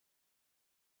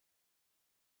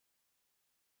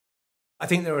I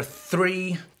think there are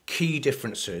three key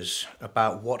differences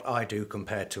about what I do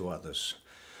compared to others.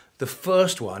 The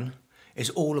first one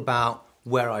is all about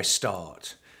where I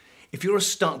start. If you're a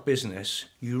stuck business,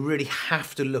 you really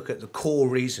have to look at the core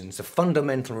reasons, the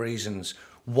fundamental reasons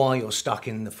why you're stuck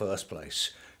in the first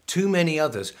place. Too many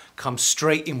others come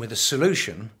straight in with a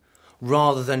solution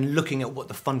rather than looking at what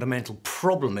the fundamental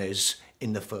problem is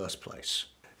in the first place.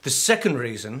 The second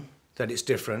reason that it's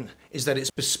different is that it's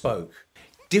bespoke.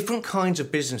 Different kinds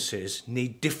of businesses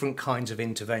need different kinds of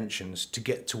interventions to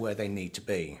get to where they need to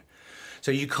be. So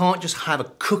you can't just have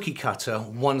a cookie cutter,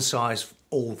 one size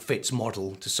all fits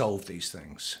model to solve these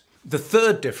things. The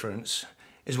third difference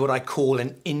is what I call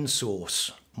an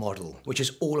in-source model, which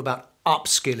is all about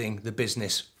upskilling the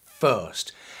business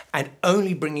first and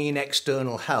only bringing in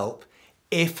external help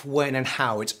if, when and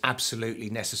how it's absolutely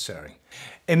necessary.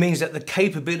 It means that the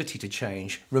capability to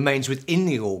change remains within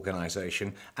the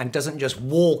organisation and doesn't just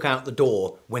walk out the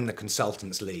door when the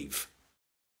consultants leave.